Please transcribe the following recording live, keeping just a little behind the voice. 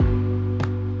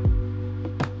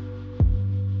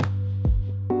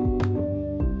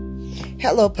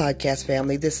Hello, podcast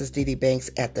family. This is Dee Dee Banks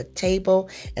at the table,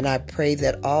 and I pray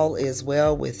that all is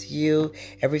well with you.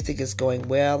 Everything is going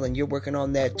well, and you're working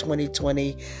on that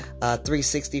 2020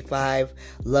 365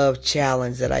 Love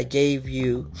Challenge that I gave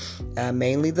you,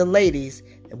 mainly the ladies.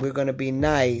 And we're going to be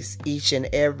nice each and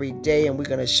every day, and we're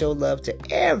going to show love to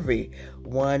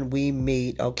everyone we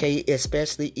meet, okay?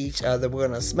 Especially each other. We're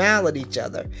going to smile at each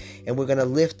other, and we're going to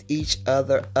lift each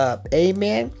other up.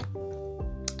 Amen?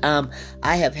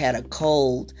 I have had a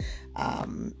cold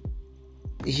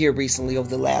here recently over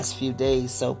the last few days,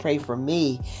 so pray for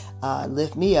me.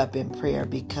 Lift me up in prayer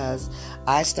because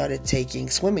I started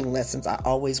taking swimming lessons. I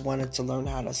always wanted to learn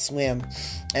how to swim,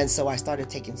 and so I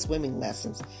started taking swimming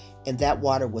lessons, and that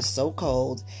water was so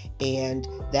cold, and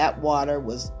that water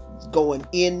was going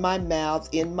in my mouth,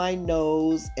 in my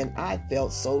nose, and I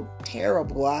felt so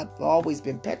terrible. I've always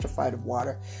been petrified of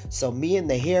water. So me and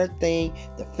the hair thing,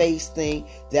 the face thing,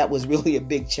 that was really a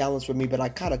big challenge for me, but I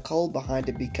caught a cold behind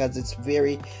it because it's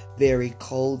very, very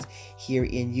cold here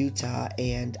in Utah,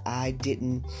 and I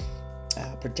didn't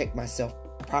protect myself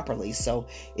properly. So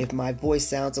if my voice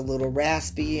sounds a little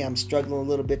raspy, I'm struggling a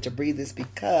little bit to breathe, it's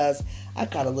because I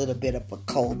got a little bit of a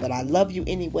cold. But I love you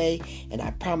anyway, and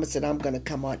I promise that I'm going to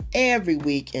come on every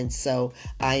week, and so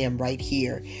I am right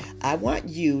here. I want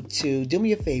you to do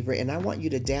me a favor, and I want you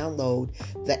to download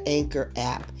the Anchor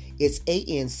app. It's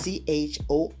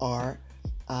ANCHOR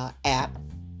app.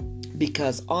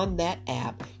 Because on that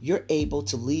app, you're able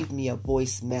to leave me a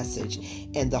voice message.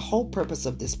 And the whole purpose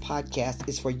of this podcast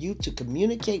is for you to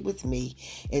communicate with me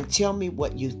and tell me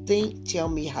what you think, tell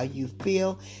me how you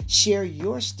feel, share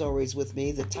your stories with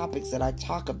me, the topics that I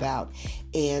talk about,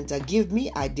 and give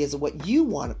me ideas of what you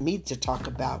want me to talk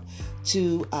about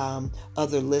to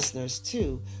other listeners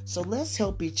too. So let's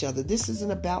help each other. This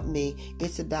isn't about me,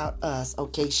 it's about us,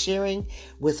 okay? Sharing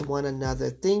with one another,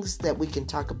 things that we can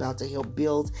talk about to help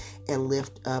build and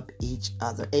lift up each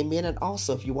other. Amen. And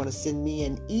also, if you want to send me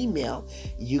an email,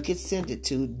 you can send it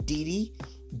to Dee Dee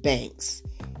Banks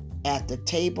at the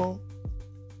table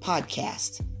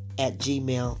podcast at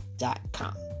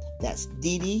gmail.com. That's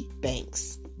Dee Dee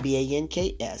Banks,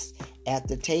 BANKS, at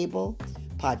the table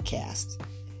podcast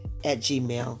at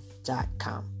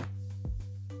gmail.com.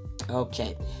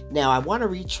 Okay. Now, I want to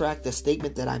retract the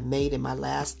statement that I made in my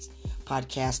last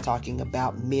podcast talking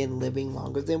about men living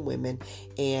longer than women,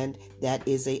 and that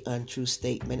is a untrue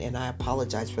statement, and I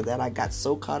apologize for that. I got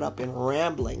so caught up in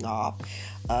rambling off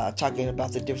talking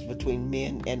about the difference between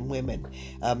men and women.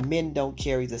 Men don't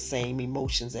carry the same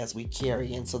emotions as we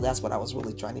carry, and so that's what I was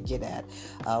really trying to get at.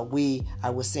 I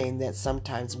was saying that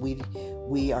sometimes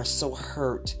we are so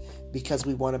hurt because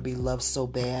we want to be loved so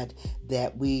bad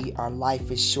that our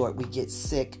life is short. We get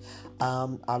sick.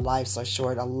 Our lives are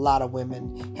short. A lot of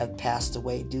women have passed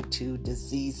away due to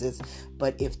diseases,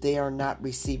 but if they are not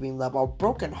receiving love, a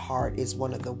broken heart is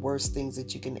one of the worst things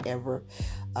that you can ever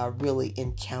really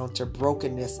encounter.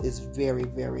 Brokenness is very,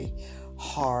 very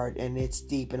hard, and it's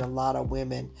deep, and a lot of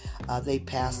women they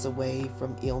pass away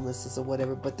from illnesses or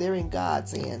whatever, but they're in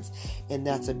God's hands, and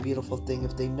that's a beautiful thing.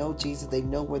 If they know Jesus, they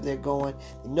know where they're going,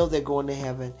 they know they're going to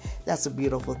heaven. That's a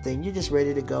beautiful thing. You're just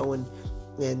ready to go, and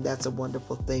that's a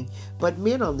wonderful thing. But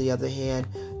men, on the other hand,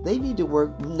 they need to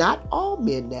work. Not all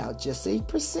men now, just a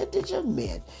percentage of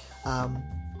men.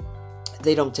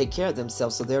 They don't take care of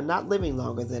themselves, so they're not living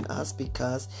longer than us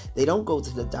because they don't go to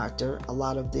the doctor. A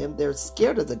lot of them, they're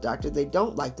scared of the doctor. They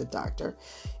don't like the doctor,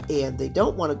 and they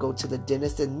don't want to go to the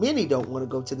dentist, and many don't want to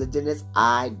go to the dentist.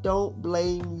 I don't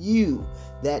blame you.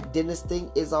 That dentist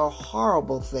thing is a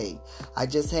horrible thing. I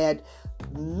just had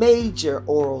major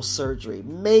oral surgery.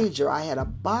 I had a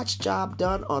botched job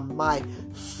done on my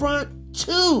front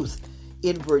tooth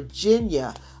in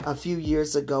Virginia a few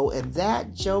years ago, and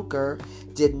that joker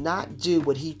did not do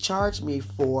what he charged me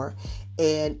for,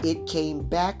 and it came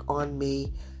back on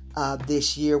me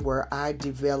this year, where I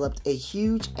developed a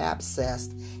huge abscess,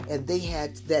 and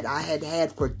I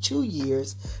had for 2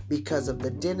 years because of the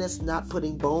dentist not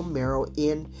putting bone marrow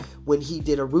in when he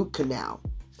did a root canal.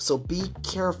 So be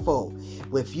careful.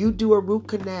 If you do a root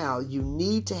canal, you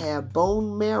need to have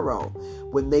bone marrow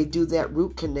when they do that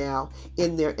root canal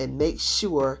in there, and make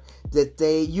sure that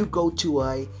you go to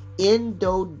a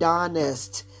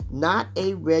endodontist, not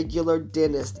a regular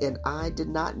dentist. And I did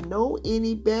not know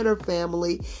any better,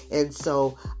 family. And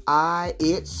so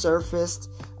it surfaced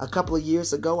a couple of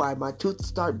years ago. My tooth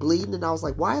started bleeding, and I was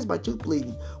like, why is my tooth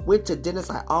bleeding? Went to dentist.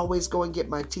 I always go and get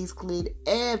my teeth cleaned,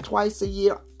 and twice a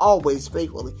year, always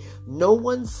faithfully. No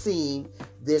one's seen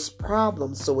this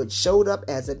problem. So it showed up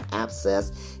as an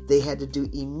abscess. They had to do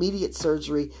immediate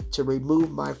surgery to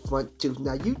remove my front tooth.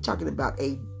 Now, you're talking about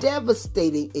a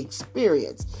devastating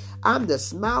experience. I'm the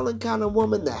smiling kind of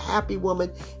woman, the happy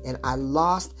woman, and I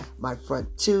lost my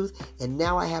front tooth, and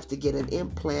now I have to get an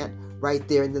implant right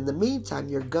there. And in the meantime,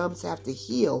 your gums have to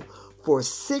heal for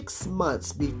 6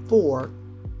 months before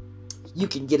you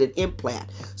can get an implant.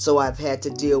 So I've had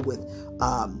to deal with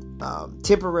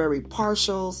temporary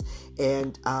partials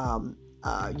and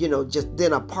just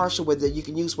then a partial where you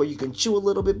can use where you can chew a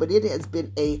little bit, but it has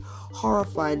been a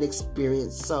horrifying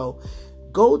experience. So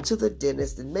go to the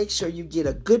dentist and make sure you get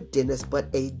a good dentist, but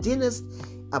a dentist,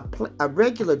 a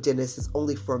regular dentist is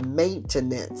only for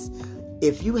maintenance.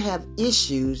 If you have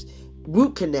issues,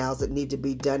 root canals that need to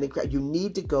be done, you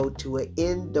need to go to an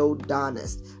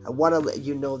endodontist. I want to let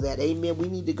you know that. Amen. We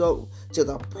need to go to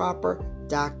the proper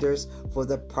doctors for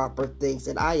the proper things.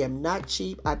 And I am not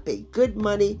cheap. I pay good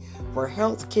money for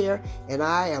health care, and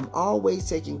I am always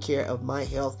taking care of my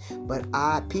health. But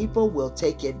people will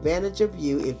take advantage of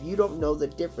you if you don't know the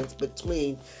difference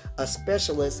between a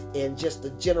specialist and just a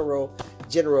general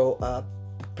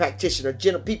practitioner,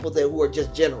 people who are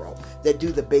just general, that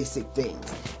do the basic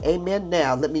things. Amen.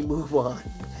 Now, let me move on.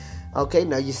 Okay,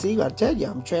 now you see, I tell you,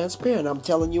 I'm transparent. I'm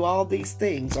telling you all these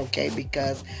things, okay,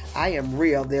 because I am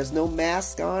real. There's no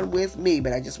mask on with me,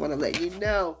 but I just want to let you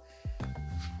know,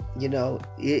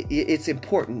 it's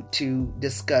important to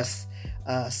discuss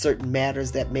certain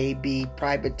matters that may be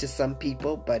private to some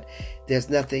people, but there's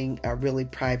nothing really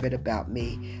private about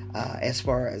me as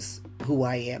far as who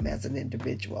I am as an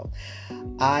individual.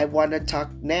 I want to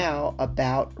talk now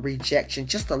about rejection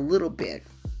just a little bit.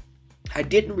 I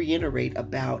didn't reiterate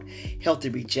about healthy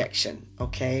rejection,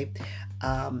 okay?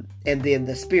 And then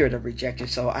the spirit of rejection.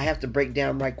 So I have to break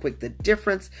down right quick the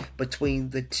difference between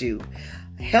the two.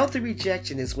 Healthy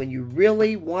rejection is when you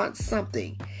really want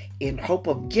something in hope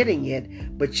of getting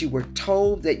it, but you were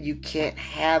told that you can't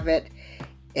have it,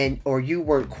 or you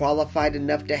weren't qualified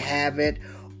enough to have it,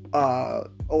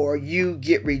 or you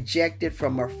get rejected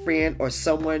from a friend or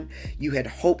someone you had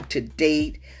hoped to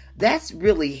date. That's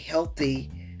really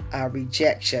healthy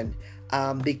rejection,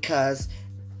 because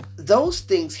those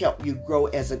things help you grow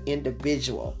as an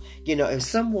individual. If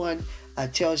someone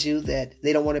tells you that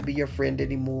they don't want to be your friend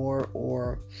anymore,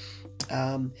 or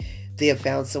they have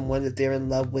found someone that they're in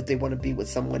love with, they want to be with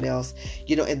someone else,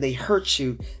 and they hurt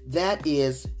you, that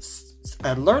is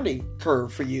a learning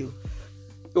curve for you.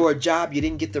 Or a job, you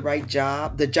didn't get the right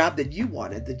job, the job that you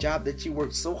wanted, the job that you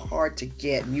worked so hard to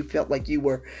get, and you felt like you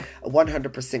were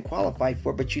 100% qualified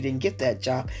for, but you didn't get that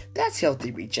job. That's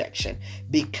healthy rejection,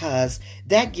 because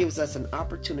that gives us an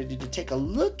opportunity to take a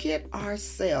look at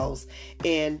ourselves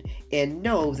and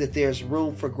know that there's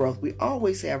room for growth. We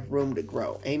always have room to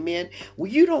grow. Amen.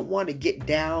 Well, you don't want to get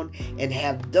down and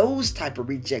have those type of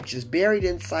rejections buried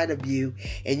inside of you,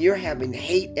 and you're having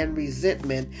hate and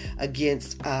resentment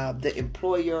against the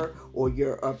employer or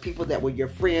your people that were your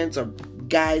friends, or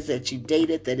guys that you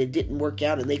dated that it didn't work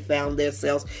out and they found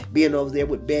themselves being over there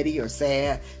with Betty or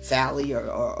Sally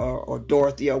or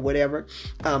Dorothy or whatever.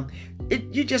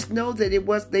 You just know that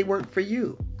they weren't for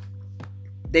you.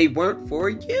 They weren't for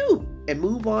you. And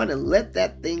move on and let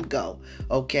that thing go.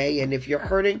 Okay? And if you're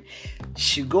hurting,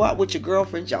 go out with your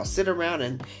girlfriends. Y'all sit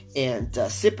around and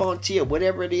sip on tea or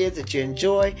whatever it is that you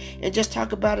enjoy, and just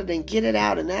talk about it and get it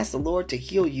out and ask the Lord to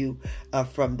heal you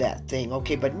from that thing.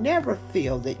 Okay? But never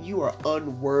feel that you are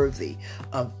unworthy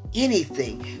of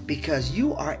anything, because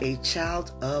you are a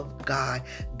child of God.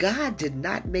 God did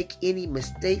not make any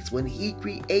mistakes when He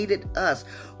created us.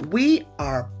 We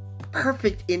are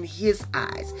perfect in His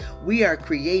eyes. We are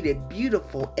created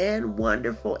beautiful and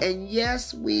wonderful, and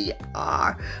yes, we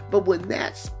are. But when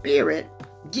that spirit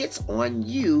gets on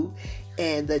you,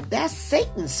 and that's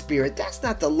Satan's spirit, that's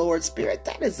not the Lord's spirit.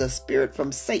 That is a spirit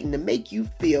from Satan to make you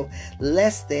feel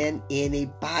less than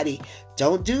anybody.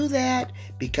 Don't do that,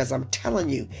 because I'm telling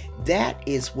you, that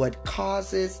is what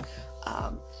causes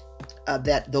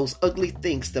those ugly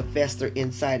things to fester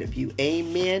inside of you.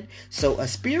 Amen. So a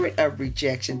spirit of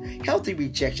rejection, healthy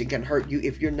rejection, can hurt you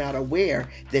if you're not aware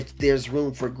that there's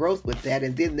room for growth with that.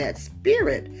 And then that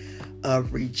spirit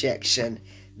of rejection,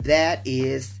 that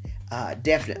is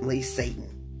definitely Satan.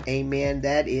 Amen.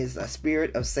 That is a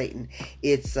spirit of Satan.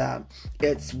 It's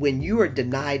when you are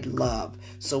denied love.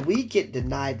 So we get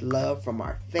denied love from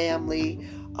our family,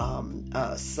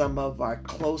 some of our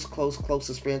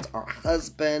closest friends, our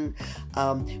husband.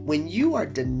 When you are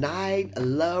denied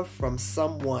love from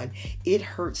someone, it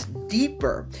hurts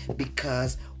deeper,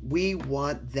 because we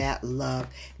want that love.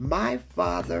 My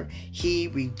father, he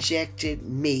rejected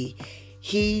me.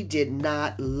 He did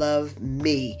not love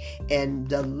me. And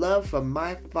the love from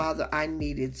my Father I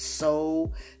needed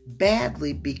so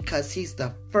badly, because he's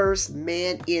the first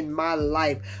man in my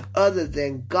life other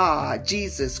than God,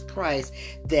 Jesus Christ,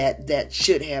 that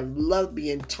should have loved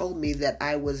me and told me that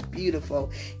I was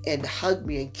beautiful and hugged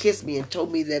me and kissed me and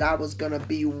told me that I was going to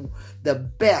be the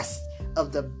best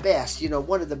of the best,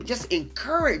 one of them, just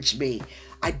encouraged me.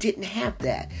 I didn't have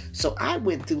that. So I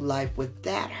went through life with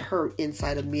that hurt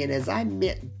inside of me. And as I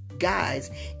met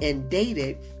guys and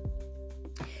dated,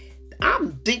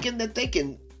 I'm thinking that they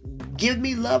can give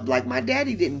me love like my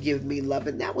daddy didn't give me love.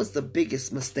 And that was the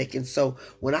biggest mistake. And so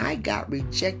when I got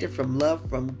rejected from love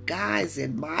from guys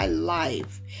in my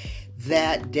life,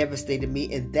 that devastated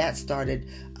me, and that started,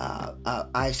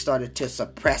 I started to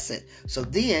suppress it. So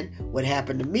then what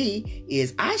happened to me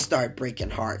is I started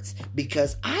breaking hearts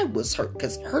because I was hurt,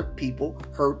 because hurt people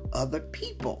hurt other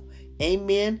people.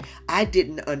 Amen. I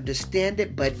didn't understand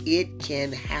it, but it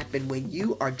can happen when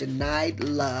you are denied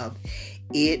love.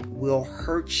 It will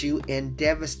hurt you and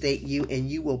devastate you, and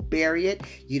you will bury it.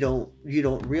 You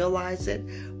don't realize it,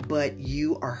 but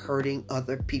you are hurting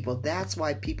other people. That's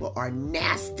why people are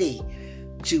nasty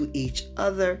to each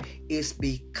other. Is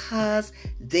because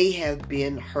they have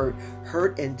been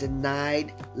hurt and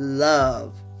denied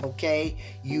love. Okay,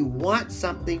 you want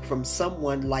something from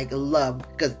someone like love,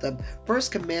 because the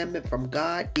first commandment from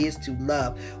God is to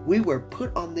love. We were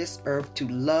put on this earth to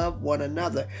love one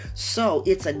another. So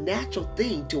it's a natural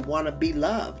thing to want to be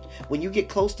loved. When you get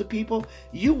close to people,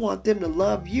 you want them to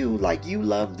love you like you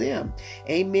love them.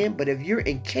 Amen. But if you're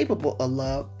incapable of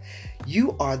love,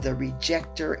 you are the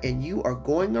rejecter, and you are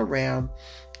going around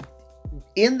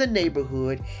in the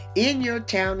neighborhood, in your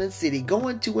town and city,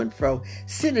 going to and fro,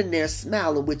 sitting there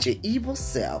smiling with your evil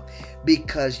self,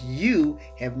 because you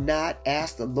have not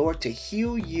asked the Lord to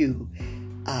heal you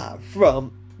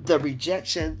from the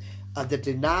rejection of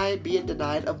the being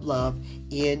denied of love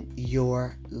in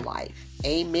your life.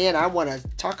 Amen. I want to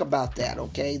talk about that.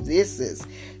 Okay, this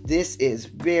is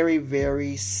very,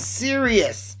 very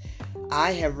serious.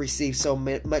 I have received so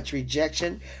much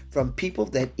rejection from people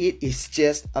that it is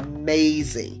just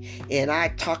amazing. And I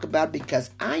talk about it because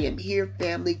I am here,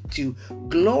 family, to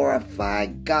glorify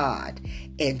God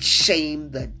and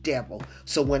shame the devil.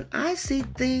 So when I see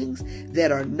things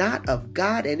that are not of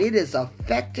God and it is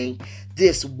affecting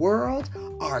this world,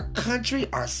 our country,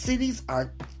 our cities,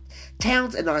 our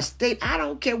towns, and our state, I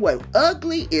don't care what.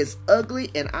 Ugly is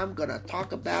ugly, and I'm going to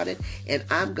talk about it, and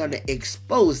I'm going to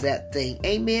expose that thing.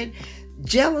 Amen.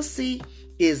 Jealousy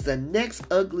is the next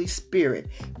ugly spirit.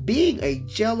 Being a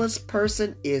jealous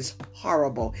person is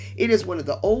horrible. It is one of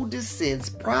the oldest sins.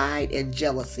 Pride and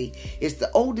jealousy is the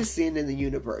oldest sin in the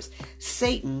universe.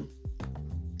 Satan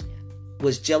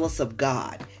was jealous of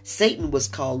God. Satan was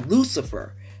called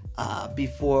Lucifer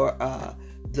before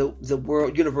the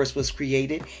world universe was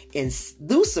created, and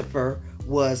Lucifer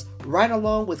was right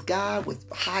along with God with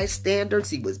high standards.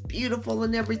 He was beautiful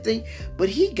and everything, but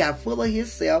he got full of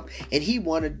himself and he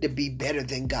wanted to be better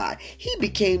than God. He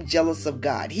became jealous of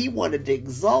God. He wanted to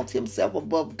exalt himself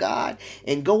above God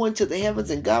and go into the heavens,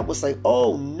 and God was like,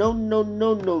 oh, no, no,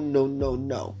 no, no, no, no,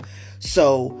 no.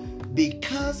 So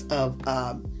because of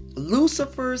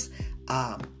Lucifer's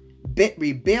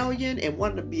rebellion and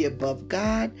wanting to be above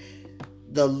God,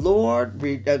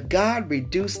 God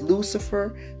reduced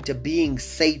Lucifer to being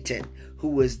Satan, who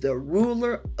was the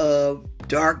ruler of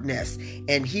darkness,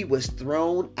 and he was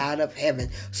thrown out of heaven.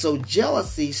 So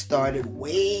jealousy started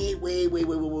way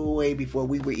before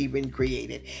we were even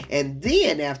created. And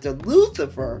then after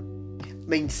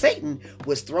Satan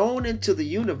was thrown into the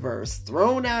universe,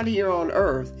 thrown out here on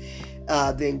earth,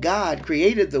 then God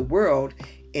created the world,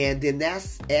 and then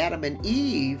that's Adam and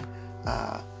Eve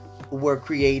were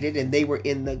created, and they were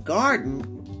in the garden,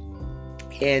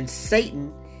 and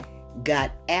Satan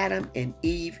got Adam and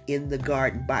Eve in the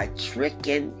garden by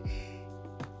tricking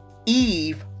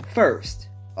Eve first,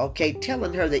 okay,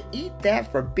 telling her to eat that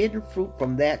forbidden fruit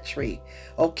from that tree.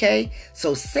 Okay,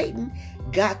 so Satan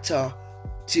got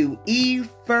to Eve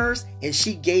first, and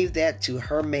she gave that to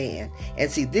her man. And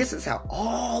see, this is how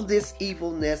all this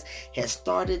evilness has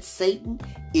started. Satan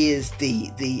is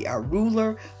the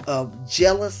ruler of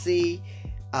jealousy,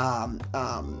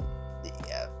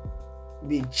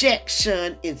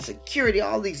 rejection, insecurity,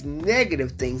 all these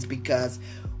negative things, because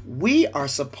we are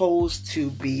supposed to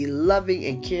be loving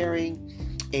and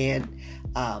caring and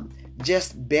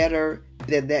just better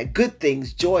than that, good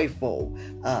things, joyful,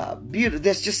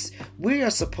 beautiful. We are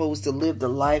supposed to live the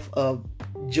life of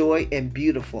joy and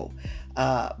beautiful.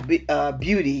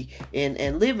 beauty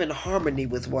and live in harmony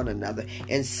with one another.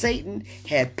 And Satan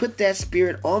had put that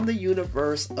spirit on the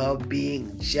universe of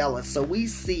being jealous. So we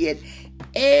see it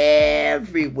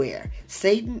everywhere.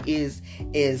 Satan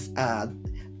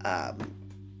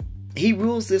he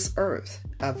rules this earth,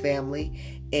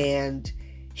 family, and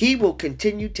he will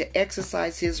continue to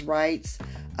exercise his rights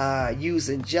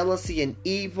using jealousy and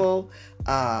evil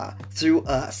through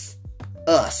us,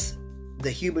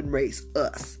 the human race,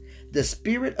 us. The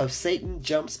spirit of Satan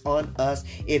jumps on us.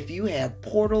 If you have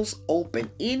portals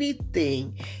open,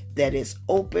 anything that is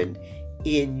open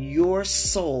in your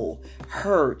soul,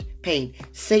 hurt, pain,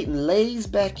 Satan lays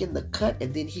back in the cut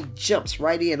and then he jumps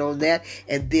right in on that,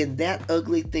 and then that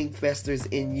ugly thing festers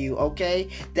in you, okay?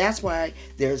 That's why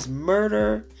there's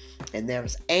murder and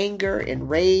there's anger and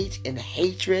rage and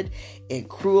hatred and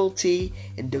cruelty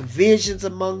and divisions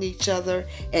among each other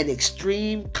and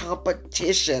extreme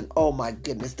competition. Oh my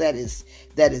goodness, that's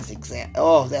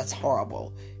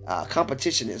horrible.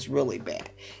 Competition is really bad.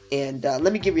 And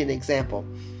let me give you an example.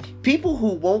 People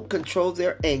who won't control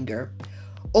their anger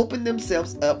open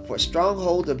themselves up for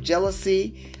stronghold of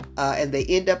jealousy, and they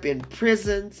end up in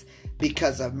prisons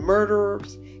because of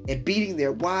murderers and beating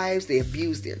their wives. They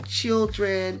abuse their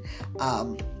children,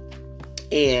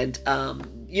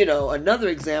 another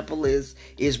example is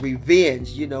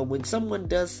revenge. When someone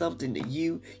does something to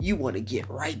you, you want to get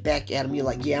right back at them. You're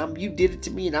like, yeah, you did it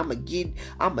to me, and I'm gonna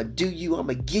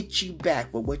get you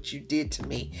back for what you did to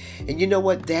me. And you know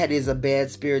what? That is a bad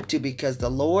spirit too, because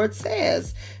the Lord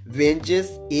says,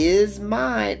 vengeance is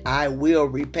mine, I will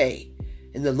repay.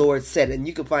 And the Lord said, and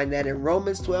you can find that in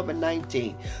Romans 12 and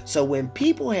 19. So when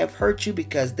people have hurt you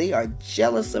because they are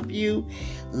jealous of you,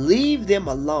 leave them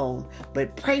alone,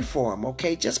 but pray for them,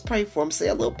 okay? Just pray for them. Say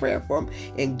a little prayer for them,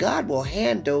 and God will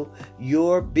handle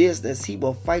your business. He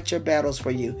will fight your battles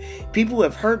for you. People who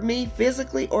have hurt me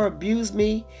physically or abused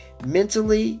me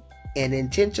mentally and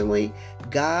intentionally,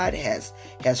 God has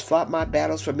fought my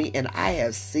battles for me, and I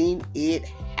have seen it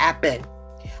happen.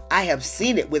 I have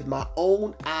seen it with my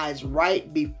own eyes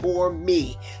right before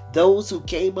me. Those who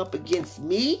came up against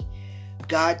me,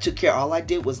 God took care. All I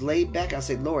did was lay back. I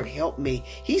said, Lord, help me.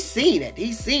 He's seen it.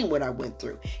 He's seen what I went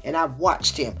through. And I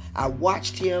watched him.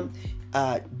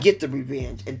 Get the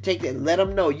revenge and take that. Let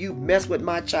him know you mess with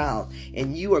my child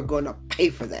and you are going to pay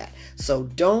for that. So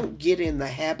don't get in the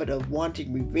habit of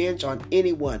wanting revenge on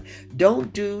anyone.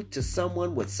 Don't do to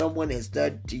someone what someone has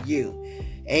done to you.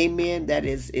 Amen. That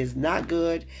is not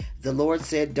good. The Lord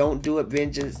said, don't do it.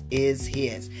 Vengeance is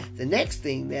his. The next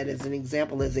thing that is an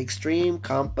example is extreme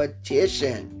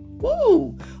competition.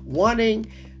 Woo!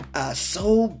 Wanting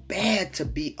so bad to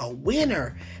be a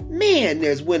winner. Man,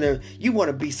 there's winner. You want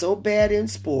to be so bad in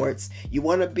sports. You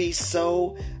want to be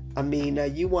so,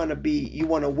 you want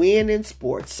to win in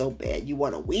sports so bad. You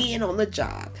want to win on the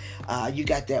job. You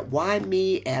got that why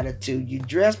me attitude. You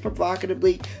dress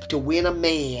provocatively to win a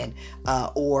man,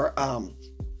 or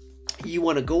you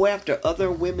want to go after other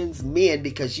women's men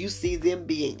because you see them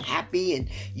being happy and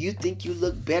you think you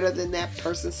look better than that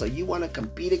person. So you want to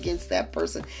compete against that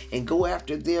person and go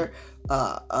after their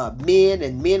men,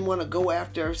 and men want to go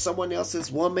after someone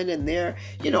else's woman, and their,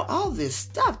 all this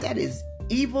stuff. That is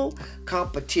evil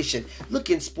competition.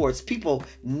 Look in sports, people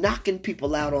knocking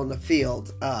people out on the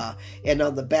field and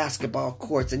on the basketball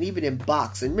courts, and even in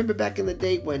boxing. Remember back in the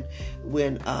day when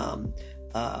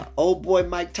old boy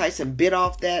Mike Tyson bit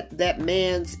off that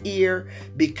man's ear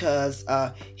because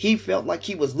he felt like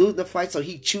he was losing the fight, so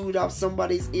he chewed off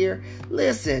somebody's ear.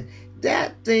 Listen,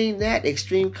 that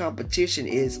extreme competition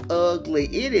is ugly.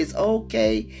 It is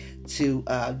okay to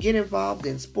get involved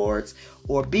in sports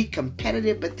or be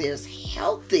competitive, but there's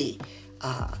healthy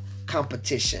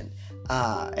competition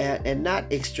and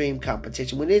not extreme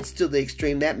competition. When it's to the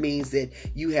extreme, that means that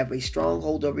you have a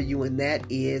stronghold over you, and that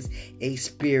is a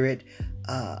spirit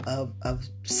of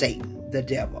Satan, the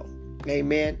devil.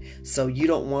 Amen. So you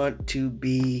don't want to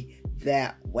be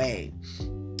that way.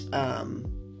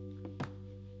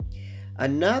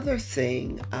 Another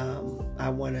thing I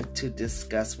wanted to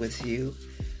discuss with you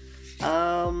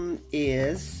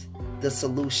is the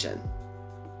solution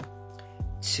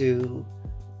to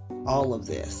all of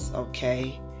this,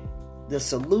 okay? The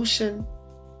solution,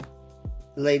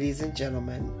 ladies and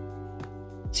gentlemen,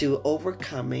 to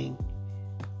overcoming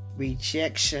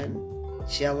rejection,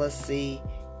 jealousy,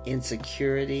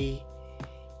 insecurity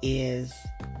is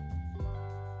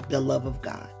the love of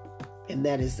God. And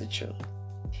that is the truth.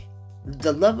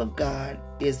 The love of God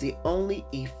is the only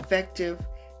effective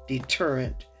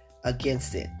deterrent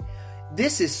against it.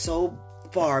 This is so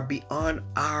far beyond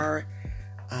our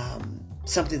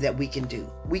something that we can do.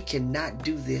 We cannot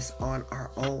do this on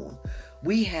our own.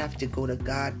 We have to go to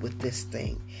God with this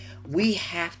thing. We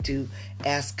have to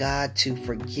ask God to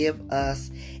forgive us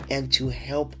and to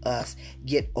help us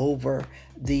get over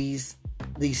these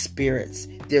spirits.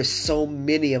 There's so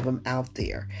many of them out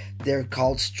there. They're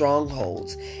called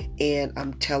strongholds. And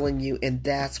I'm telling you, and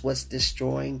that's what's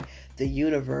destroying the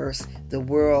universe, the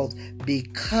world,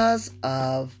 because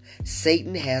of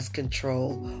Satan has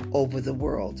control over the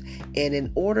world. And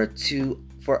in order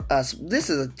for us, this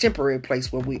is a temporary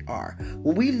place where we are.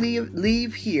 When we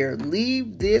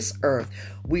leave this earth,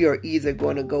 we are either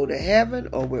going to go to heaven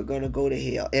or we're going to go to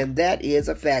hell. And that is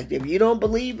a fact. If you don't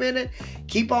believe in it,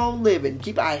 keep on living.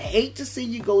 I hate to see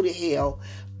you go to hell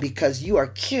because you are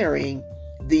carrying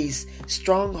these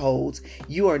strongholds.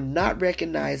 You are not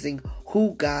recognizing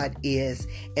who God is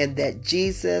and that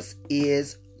Jesus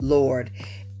is Lord.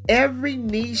 Every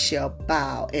knee shall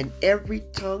bow and every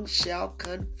tongue shall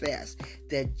confess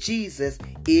that Jesus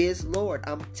is Lord.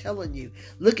 I'm telling you.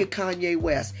 Look at Kanye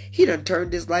West. He done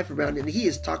turned his life around and he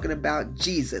is talking about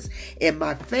Jesus. And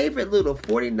my favorite little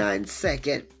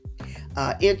 49-second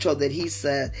intro that he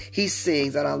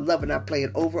sings, and I love it. I play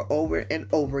it over and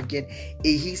over again.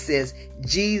 He says,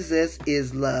 Jesus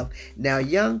is love. Now,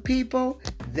 young people,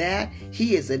 that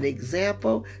he is an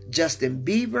example. Justin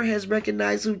Bieber has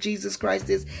recognized who Jesus Christ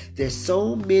is. There's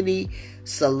so many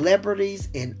celebrities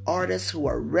and artists who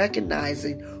are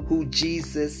recognizing who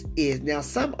Jesus is. Now,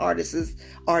 some artists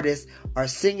are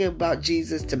singing about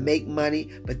Jesus to make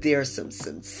money, but there are some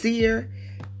sincere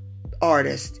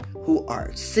artists who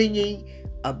are singing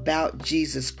about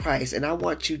Jesus Christ. And I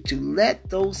want you to let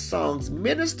those songs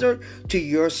minister to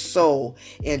your soul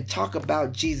and talk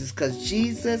about Jesus, because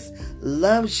Jesus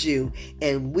loves you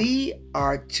and we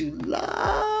are to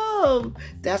love.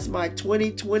 That's my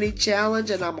 2020 challenge,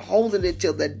 and I'm holding it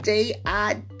till the day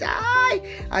I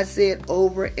die. I say it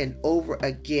over and over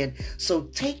again. So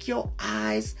take your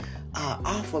eyes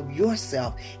off of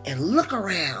yourself and look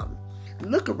around.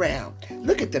 Look around.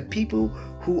 Look at the people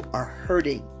who are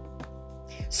hurting.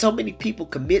 So many people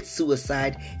commit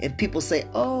suicide and people say,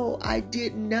 oh, I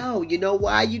didn't know. You know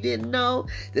why you didn't know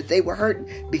that they were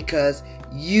hurting? Because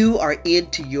you are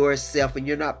into yourself and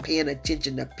you're not paying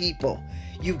attention to people.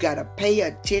 You've got to pay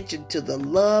attention to the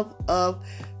love of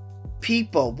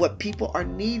people, what people are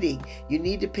needing. You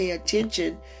need to pay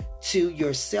attention to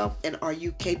yourself, and are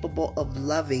you capable of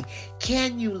loving?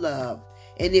 Can you love?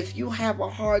 And if you have a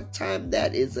hard time,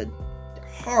 that is a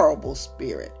horrible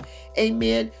spirit.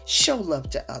 Amen. Show love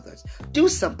to others. Do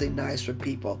something nice for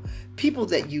people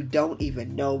that you don't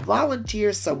even know.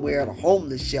 Volunteer somewhere at a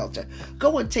homeless shelter.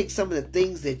 Go and take some of the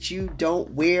things that you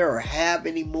don't wear or have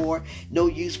anymore, no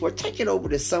use for. Take it over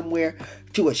to somewhere,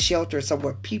 to a shelter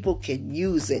somewhere people can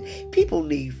use it. People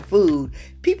need food.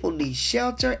 People need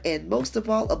shelter. And most of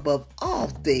all, above all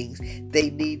things, they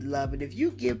need love. And if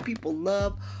you give people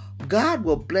love, God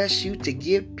will bless you to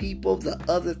give people the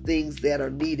other things that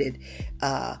are needed,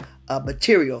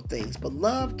 material things. But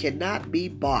love cannot be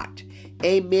bought.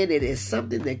 Amen. It is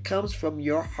something that comes from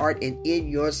your heart and in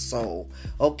your soul.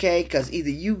 Okay? Because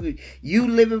either you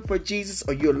living for Jesus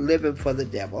or you're living for the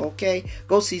devil. Okay?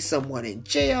 Go see someone in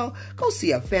jail. Go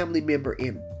see a family member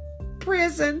in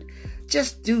prison.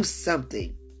 Just do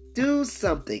something. Do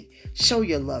something. Show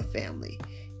your love, family.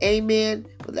 Amen.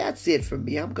 Well, that's it for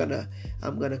me. I'm gonna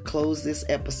close this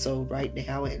episode right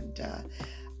now, and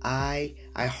I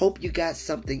hope you got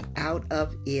something out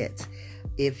of it.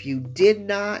 If you did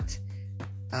not,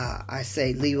 I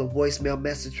say leave a voicemail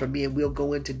message for me, and we'll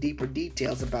go into deeper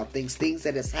details about things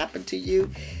that has happened to you.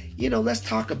 Let's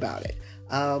talk about it.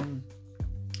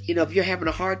 If you're having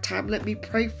a hard time, let me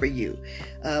pray for you.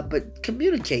 But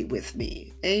communicate with me.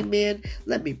 Amen.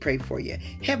 Let me pray for you.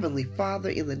 Heavenly Father,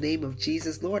 in the name of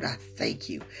Jesus, Lord, I thank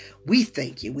you. We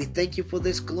thank you. We thank you for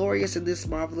this glorious and this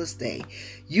marvelous day.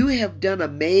 You have done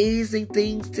amazing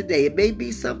things today. It may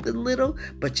be something little,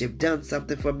 but you've done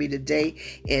something for me today.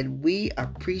 And we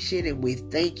appreciate and we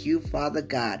thank you, Father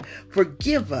God.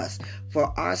 Forgive us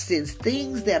for our sins,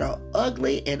 things that are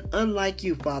ugly and unlike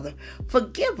you, Father.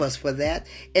 Forgive us for that.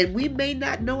 And we may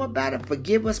not know about it.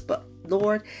 Forgive us,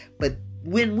 Lord. But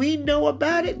when we know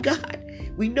about it, God,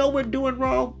 we know we're doing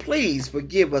wrong. Please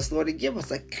forgive us, Lord, and give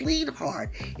us a clean heart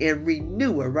and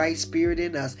renew a right spirit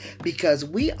in us, because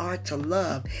we are to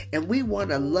love and we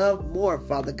want to love more,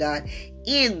 Father God.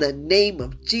 In the name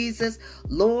of Jesus,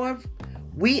 Lord,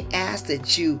 we ask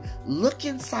that you look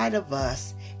inside of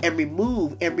us and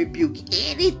remove and rebuke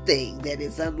anything that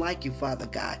is unlike you, Father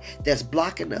God, that's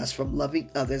blocking us from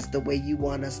loving others the way you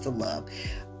want us to love.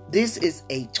 This is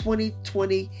a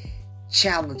 2020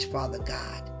 challenge, Father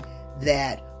God,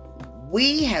 that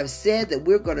we have said that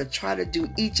we're going to try to do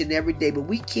each and every day, but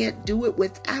we can't do it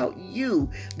without you.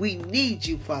 We need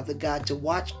you, Father God, to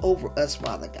watch over us,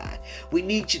 Father God. We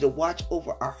need you to watch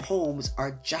over our homes,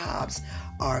 our jobs,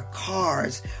 our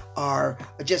cars, our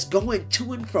just going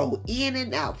to and fro, in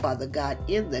and out, Father God,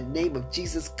 in the name of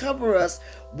Jesus. Cover us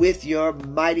with your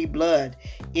mighty blood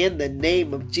in the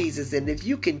name of Jesus. And if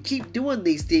you can keep doing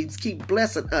these things, keep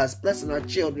blessing us, blessing our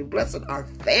children, blessing our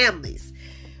families,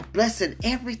 blessing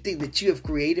everything that you have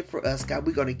created for us, God.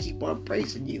 We're going to keep on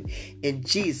praising you in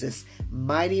Jesus'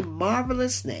 mighty,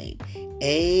 marvelous name.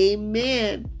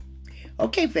 Amen.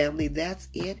 Okay, family, that's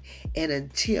it. And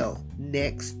until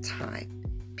next time,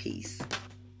 peace.